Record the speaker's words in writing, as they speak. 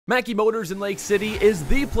Mackey Motors in Lake City is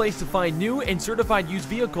the place to find new and certified used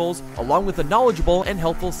vehicles, along with a knowledgeable and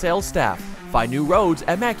helpful sales staff. Find new roads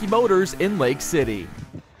at Mackey Motors in Lake City.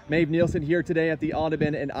 Maeve Nielsen here today at the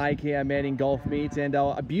Audubon and IKM-Manning golf meet, and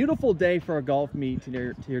a beautiful day for a golf meet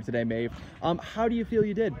here today, Maeve. How do you feel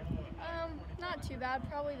you did? Not too bad.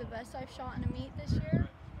 Probably the best I've shot in a meet this year.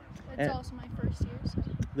 It's also my first year. So.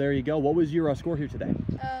 There you go. What was your score here today?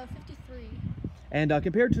 53. And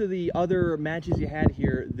compared to the other matches you had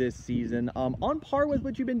here this season, on par with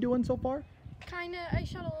what you've been doing so far? Kinda. I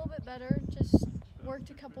shot a little bit better. Just worked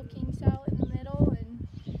a couple kinks out in the middle, and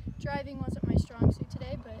driving wasn't my strong suit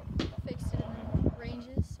today, but fixed it in the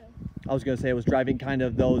ranges. So. I was going to say, was driving kind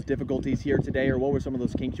of those difficulties here today, or what were some of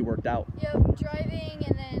those kinks you worked out? Yep, driving,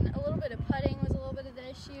 and then a little bit of putting was a little bit of the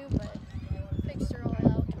issue, but fixed it all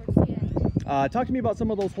out towards the end. Talk to me about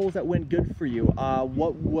some of those holes that went good for you.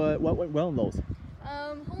 What went well in those?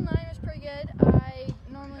 Hole 9 was pretty good. I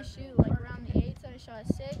normally shoot like around the 8s, and I shot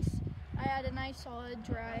a 6. I had a nice solid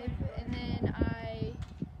drive, and then I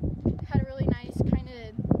had a really nice kind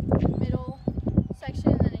of middle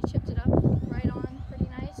section, and then I chipped it up right on pretty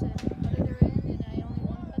nice and putted her in, and I only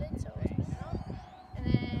one-putted, so it wasn't bad. And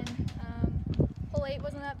then hole 8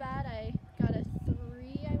 wasn't that bad. I got a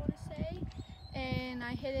 3, I want to say, and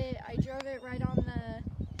I hit it, I drove it right on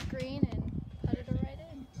the green and putted her right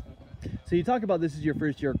in. So you talk about this is your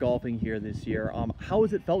first year golfing here this year. How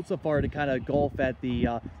has it felt so far to kind of golf at the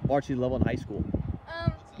varsity level in high school?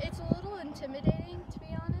 It's a little intimidating, to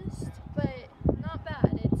be honest, but not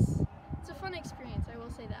bad. It's a fun experience, I will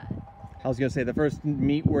say that. I was going to say, the first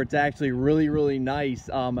meet where it's actually really nice.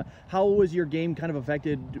 How was your game kind of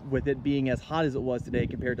affected with it being as hot as it was today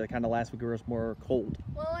compared to kind of last week where it was more cold?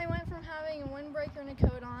 Well, I went from having a windbreaker and a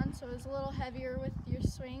coat on, so it was a little heavier with your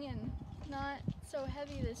swing, and not so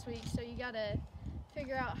heavy this week, so you got to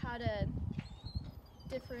figure out how to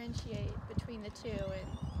differentiate between the two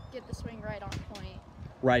and get the swing right on point.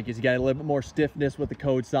 Right, because you got a little bit more stiffness with the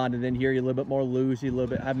coats on, and then here you're a little bit more loose, you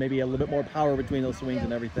have maybe a little bit more power between those swings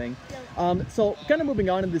and everything. Yep. So kind of moving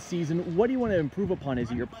on in this season, what do you want to improve upon?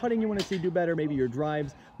 Is it your putting you want to see do better, maybe your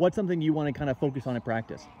drives? What's something you want to kind of focus on in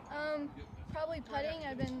practice? Probably putting.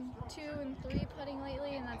 I've been 2 and 3 putting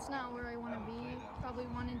lately, and that's not where I want to be. Probably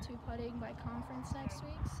 1 and 2 putting by conference next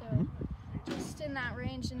week, so just in that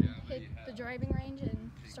range, and hit the driving range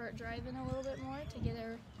and start driving a little bit more to get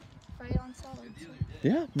her right on solid. So.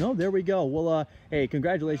 Yeah, no, there we go. Well, hey,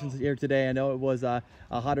 congratulations here today. I know it was a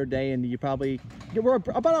hotter day, and we're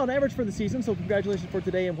about on average for the season, so congratulations for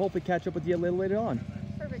today, and hopefully catch up with you a little later on.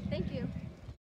 Perfect, thank you.